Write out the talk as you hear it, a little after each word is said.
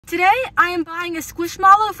Today, I am buying a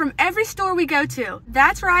Squishmallow from every store we go to.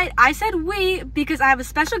 That's right, I said we because I have a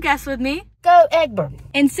special guest with me. Go Egbert.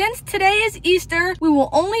 And since today is Easter, we will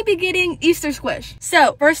only be getting Easter Squish.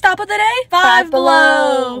 So, first stop of the day, Five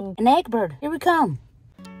Below. And Egbert, here we come.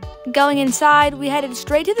 Going inside, we headed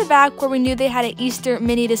straight to the back where we knew they had an Easter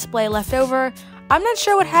mini display left over. I'm not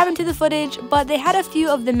sure what happened to the footage, but they had a few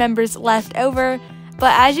of the members left over.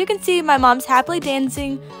 But as you can see, my mom's happily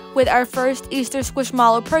dancing with our first Easter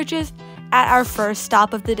Squishmallow purchase at our first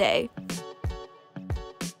stop of the day.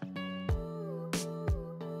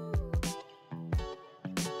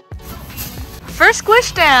 First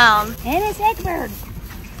squish down. And it's Egbert.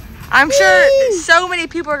 I'm sure so many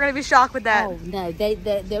people are going to be shocked with that. Oh, no, they're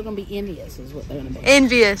going to be envious is what they're going to be.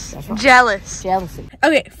 Envious. That's right. Jealous. Jealousy.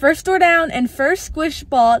 Okay, first store down and first squish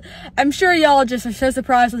bought. I'm sure y'all just are so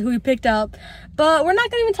surprised with who we picked up, but we're not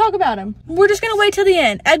going to even talk about him. We're just going to wait till the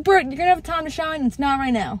end. Egbert, you're going to have time to shine, and it's not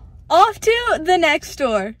right now. Off to the next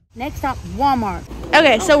store. Next stop, Walmart.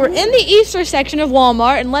 Okay, so we're in the Easter section of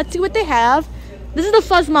Walmart, and let's see what they have. This is the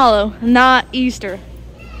Fuzzmallow, not Easter.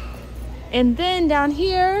 And then down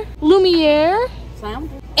here, Lumiere,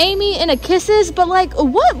 Amy and a Kisses, but like,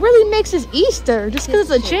 what really makes this Easter? Just because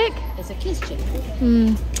it's a chick? It's a kiss chick.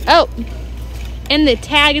 Oh, and the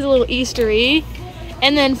tag is a little Eastery.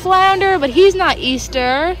 And then Flounder, but he's not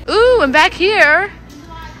Easter. Ooh, and back here,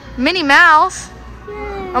 Minnie Mouse. Yay.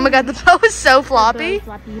 Oh my God, the bow is so floppy.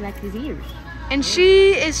 Floppy like his ears. And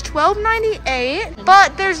she is $12.98,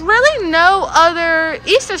 but there's really no other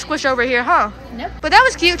Easter squish over here, huh? Nope. But that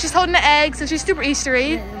was cute. She's holding an egg, so she's super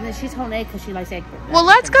Eastery. Yeah, she's holding egg because she likes egg. Well,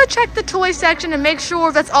 let's go check the toy section and make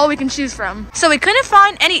sure that's all we can choose from. So we couldn't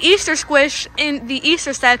find any Easter squish in the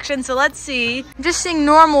Easter section, so let's see. I'm just seeing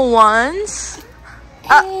normal ones.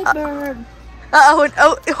 Egbert.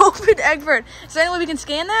 Open Egbert. Is there any way we can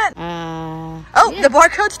scan that? Oh, yeah. The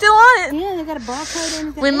barcode's still on it. Yeah, they got a barcode in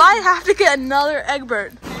it. We might have to get another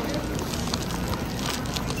Egbert.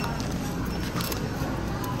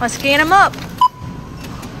 Let's scan him up.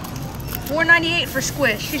 $4.98 for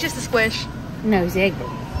Squish. He's just a Squish. No, he's Egbert.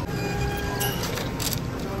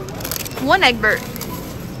 One Egbert.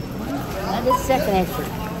 That is second Egbert.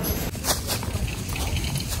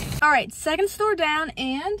 All right, second store down,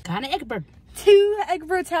 and Kind of Egbert. two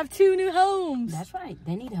Egberts have two new homes. That's right.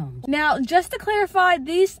 They need homes. Now, just to clarify,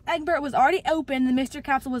 this Egbert was already open. The mystery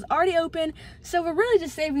capsule was already open. So we're really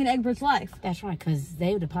just saving Egbert's life. That's right, because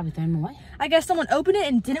they would have probably thrown him away. I guess someone opened it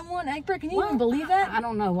and didn't want Egbert. Can you even believe that? I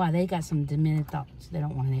don't know why. They got some demented thoughts. They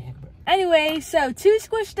don't want an Egbert. Anyway, so two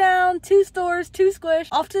squish down, two stores, two squish,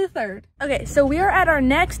 off to the third. Okay, so we are at our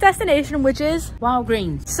next destination, which is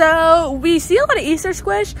Walgreens. So we see a lot of Easter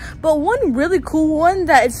squish, but one really cool one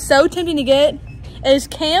that is so tempting to get is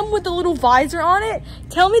Cam with the little visor on it.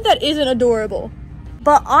 Tell me that isn't adorable.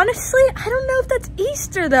 But honestly, I don't know if that's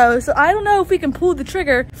Easter though, so I don't know if we can pull the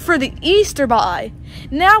trigger for the Easter buy.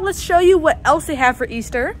 Now let's show you what else they have for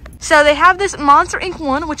Easter. So they have this Monster Inc.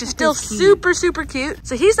 one, which is still super, super cute.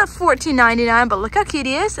 So he's at $14.99, but look how cute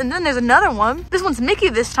he is. And then there's another one. This one's Mickey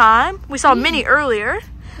this time. We saw Minnie earlier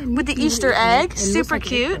with the Easter egg, super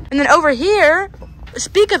cute. And then over here,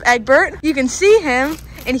 speak of Egbert, you can see him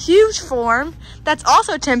in huge form. That's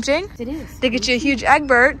also tempting. It is. To get you a huge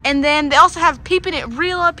Egbert. And then they also have Peepin' It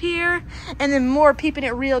Real up here, and then more Peepin'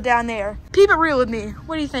 It Real down there. Peep it real with me.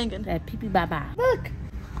 What are you thinking? Pee-pee bye-bye. Look.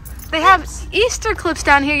 They have Easter clips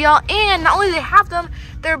down here, y'all, and not only do they have them,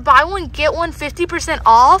 they're buy one, get one 50%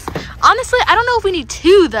 off. Honestly, I don't know if we need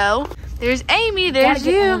two, though. There's Amy, there's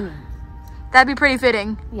you. Amy. That'd be pretty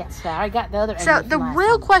fitting. Yes, I got the other Amy. So the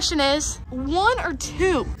real question is, one or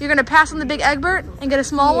two? You're gonna pass on the big Egbert and get a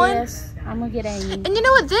small one? Yes, I'm gonna get Amy. And you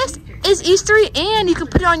know what? This is Eastery, and you can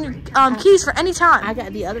put it on your keys for any time. I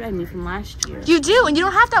got the other Amy from last year. You do, and you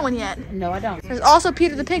don't have that one yet. No, I don't. There's also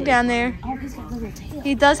Peter the Pig down there. Oh, he's got a little tail.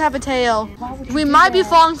 He does have a tail. We might be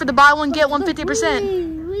falling for the buy one, get one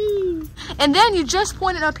 50%. And then you just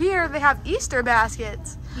pointed up here, they have Easter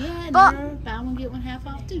baskets. Yeah, but buy one, get one half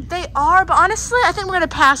off too. They are, but honestly, I think we're gonna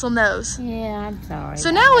pass on those. Yeah, I'm sorry. So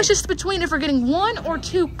now it's just between if we're getting one or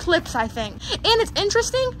two clips, I think. And it's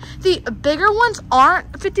interesting, the bigger ones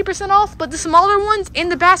aren't 50% off, but the smaller ones in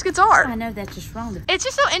the baskets are. I know, that's just wrong. It's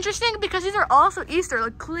just so interesting because these are also Easter,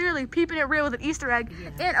 like clearly Peeping It Real with an Easter egg,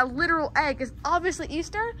 and a literal egg is obviously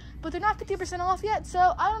Easter, but they're not 50% off yet,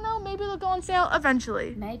 so I don't know, maybe they'll go on sale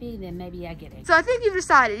eventually. Maybe, then maybe I get it. So I think you've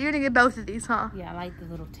decided you're gonna get both of these, huh? Yeah, I like the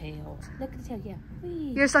little tail. Look at the tail, yeah.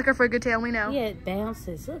 Whee. You're a sucker for a good tail, we know. Yeah, it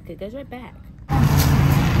bounces. Look, it goes right back.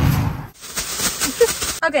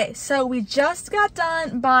 Okay, so we just got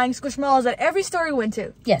done buying Squishmallows at every store we went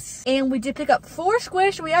to. Yes. And we did pick up 4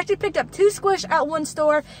 Squish. We actually picked up 2 Squish at one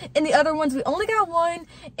store, and the other ones we only got 1.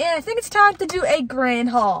 And I think it's time to do a grand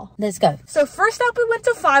haul. Let's go. So first up, we went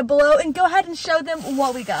to Five Below and go ahead and show them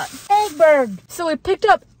what we got. Eggbird. So we picked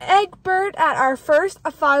up Eggbird at our first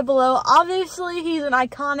Five Below. Obviously, he's an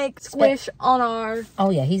iconic Squish on our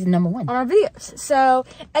He's number 1 on our videos. So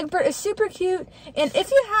Eggbird is super cute, and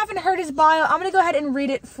if you haven't heard his bio, I'm gonna go ahead and read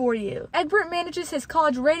it for you. Eggbird manages his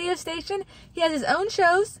college radio station. He has his own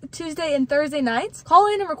shows Tuesday and Thursday nights.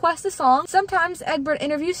 Call in and request a song. Sometimes Eggbird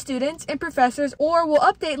interviews students and professors or will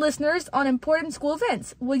update listeners on important school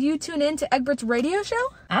events. Will you tune in to Eggbird's radio show?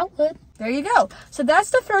 I would. There you go. So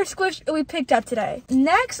that's the first Squish we picked up today.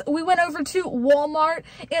 Next, we went over to Walmart,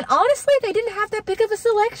 and honestly, they didn't have that big of a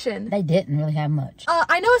selection. They didn't really have much.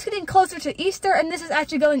 I know it's getting closer to Easter, and this is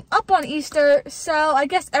actually going up on Easter, so I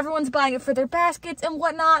guess everyone's buying it for their baskets and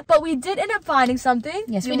whatnot, but we did end up finding something.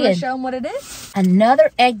 Yes, we You want did. to show them what it is?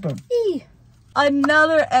 Another Eggbird.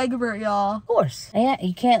 Another Eggbird, y'all. Of course. Yeah,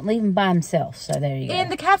 you can't leave him by himself, so there you go. And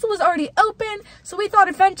the capsule was already open, so we thought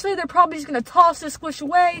eventually they're probably just going to toss this Squish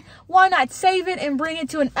away. Why not save it and bring it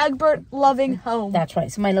to an Eggbird loving home? That's right.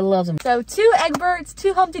 Somebody that loves him. So 2 Eggbirds,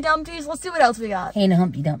 2 Humpty Dumptys. Let's see what else we got. He ain't a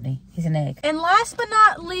Humpty Dumpty. He's an egg. And last but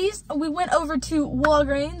not least, we went over to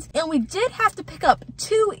Walgreens, and we did have to pick up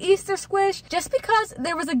 2 Easter Squish just because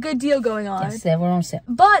there was a good deal going on. Yes, they were on sale.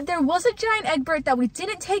 But there was a giant Eggbird that we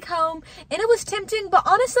didn't take home, and it was tempting, but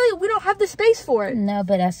honestly, we don't have the space for it. No,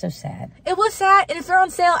 but that's so sad. It was sad, and if they're on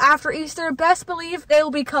sale after Easter, best believe they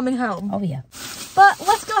will be coming home. Oh, yeah. But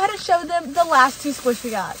let's go ahead and show them the last 2 Squish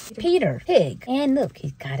we got. Peter, pig. And look,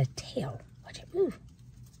 he's got a tail. Watch it. Ooh.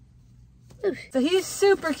 Ooh. So he's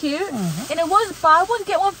super cute, and it was buy one,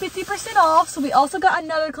 get one 50% off, so we also got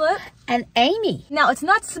another clip. And Amy. Now, it's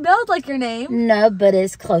not spelled like your name. No, but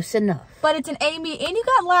it's close enough. But it's an Amy, and you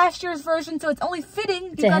got last year's version, so it's only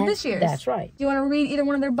fitting you got this year's. That's right. Do you want to read either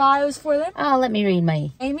one of their bios for them? Oh, let me read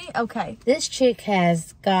my... Amy? Okay. This chick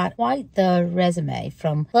has got quite the resume,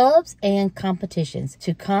 from clubs and competitions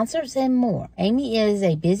to concerts and more. Amy is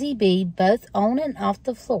a busy bee, both on and off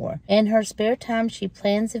the floor. In her spare time, she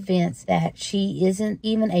plans events that she isn't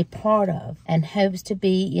even a part of and hopes to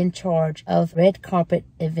be in charge of red carpet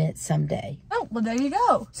events someday. Oh, well, there you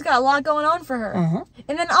go. She's got a lot going on for her.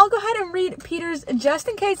 And then I'll go ahead and read Peter's just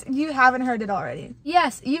in case you haven't heard it already.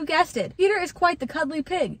 Yes, you guessed it. Peter is quite the cuddly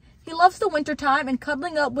pig. He loves the wintertime and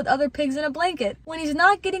cuddling up with other pigs in a blanket. When he's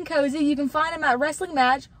not getting cozy, you can find him at wrestling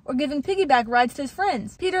match or giving piggyback rides to his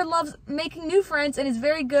friends. Peter loves making new friends and is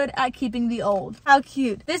very good at keeping the old. How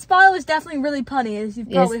cute. This bio is definitely really punny, as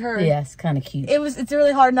you've probably heard. Yeah, it's kind of cute. It's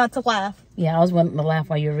really hard not to laugh. Yeah, I was wanting to laugh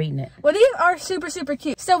while you were reading it. Well, these are super, super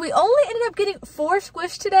cute. So we only ended up getting 4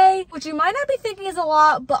 Squish today, which you might not be thinking is a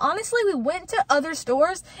lot, but honestly, we went to other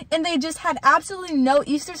stores and they just had absolutely no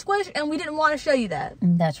Easter Squish, and we didn't want to show you that.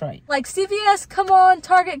 That's right. Like CVS, come on,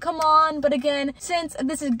 Target, come on. But again, since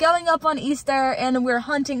this is going up on Easter and we're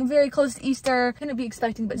hunting very close to Easter, couldn't be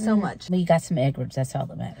expecting but so much. We got some Eggbirds, that's all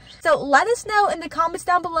that matters. So let us know in the comments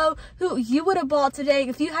down below who you would have bought today.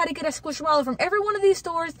 If you had to get a Squishmallow from every one of these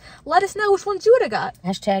stores, let us know which ones you would have got.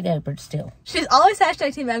 Hashtag Eggbird still. She's always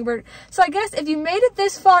hashtag Team Eggbird. So I guess if you made it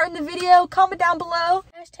this far in the video, comment down below.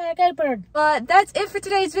 Hashtag Eggbird. But that's it for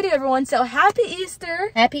today's video, everyone. So happy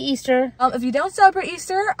Easter. Happy Easter. If you don't celebrate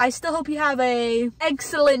Easter, I still hope you have a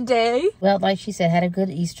excellent day. Well, like she said, had a good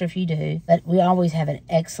Easter if you do. But we always have an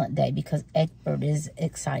excellent day because Eggbird is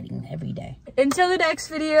exciting every day. Until the next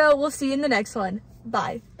video, we'll see you in the next one.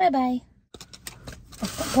 Bye. Bye-bye.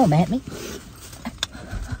 Oh, don't come at me.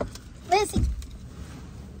 Lizzie.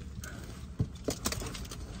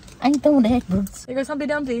 I ain't throwing the Eggbirds. There goes Humpty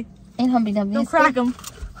Dumpty. Ain't Humpty Dumpty. Don't crack them.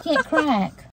 Can't crack.